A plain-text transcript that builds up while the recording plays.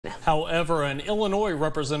However, an Illinois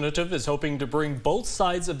representative is hoping to bring both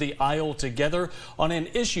sides of the aisle together on an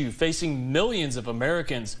issue facing millions of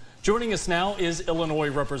Americans. Joining us now is Illinois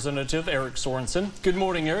Representative Eric Sorensen. Good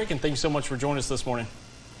morning, Eric, and thanks so much for joining us this morning.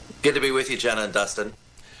 Good to be with you, Jenna and Dustin.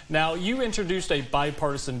 Now, you introduced a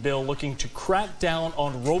bipartisan bill looking to crack down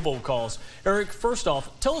on robocalls. Eric, first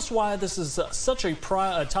off, tell us why this is such a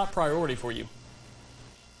top priority for you.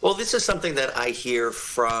 Well, this is something that I hear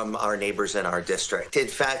from our neighbors in our district. In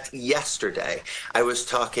fact, yesterday, I was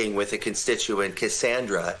talking with a constituent,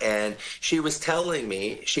 Cassandra, and she was telling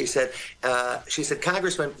me, she said,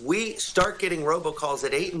 Congressman, we start getting robocalls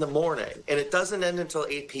at 8 in the morning, and it doesn't end until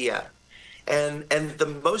 8 p.m. And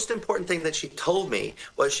the most important thing that she told me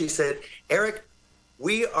was, she said, Eric,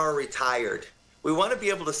 we are retired. We want to be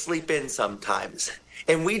able to sleep in sometimes,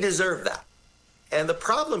 and we deserve that. And the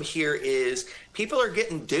problem here is people are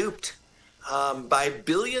getting duped by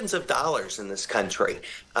billions of dollars in this country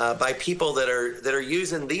by people that are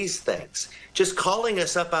using these things, just calling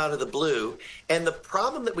us up out of the blue. And the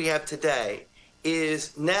problem that we have today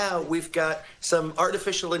is now we've got some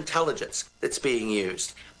artificial intelligence that's being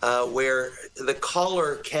used where the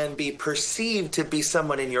caller can be perceived to be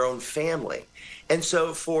someone in your own family. And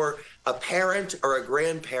so for a parent or a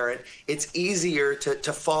grandparent, it's easier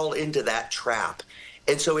to fall into that trap.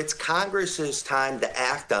 And so it's Congress's time to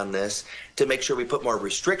act on this, to make sure we put more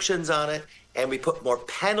restrictions on it and we put more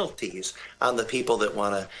penalties on the people that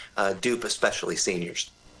want to dupe, especially seniors.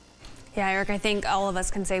 Yeah, Eric, I think all of us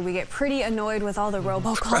can say we get pretty annoyed with all the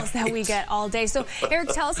robocalls that we get all day. So, Eric,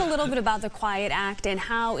 tell us a little bit about the Quiet Act and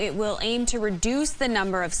how it will aim to reduce the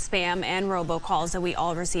number of spam and robocalls that we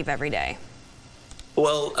all receive every day.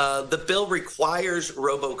 Well, the bill requires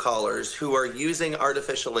robocallers who are using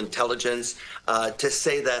artificial intelligence to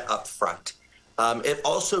say that up front. It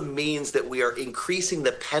also means that we are increasing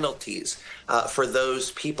the penalties for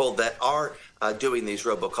those people that are doing these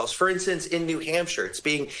robocalls. For instance, in New Hampshire, it's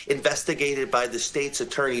being investigated by the state's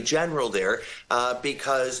attorney general there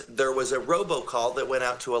because there was a robocall that went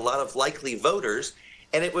out to a lot of likely voters,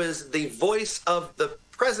 and it was the voice of the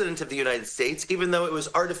President of the United States, even though it was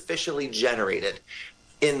artificially generated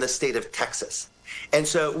in the state of Texas. And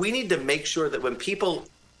so we need to make sure that when people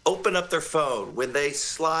open up their phone, when they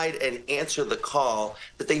slide and answer the call,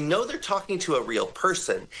 that they know they're talking to a real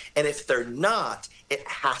person. And if they're not, it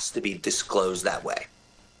has to be disclosed that way.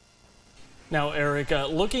 Now, Eric,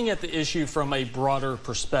 looking at the issue from a broader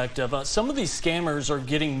perspective, some of these scammers are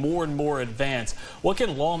getting more and more advanced. What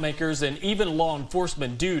can lawmakers and even law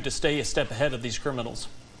enforcement do to stay a step ahead of these criminals?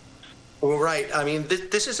 Well, right. I mean,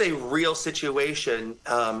 this is a real situation.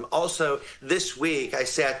 Also, this week, I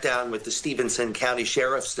sat down with the Stephenson County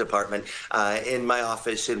Sheriff's Department in my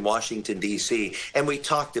office in Washington, D.C., and we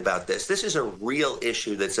talked about this. This is a real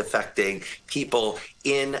issue that's affecting people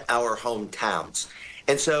in our hometowns.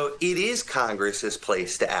 And so it is Congress's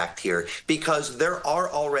place to act here because there are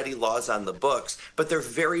already laws on the books, but they're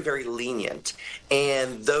very, very lenient.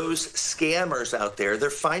 And those scammers out there, they're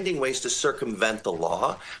finding ways to circumvent the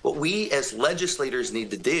law. What we as legislators need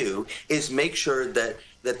to do is make sure that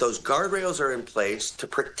those guardrails are in place to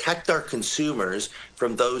protect our consumers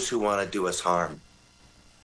from those who want to do us harm.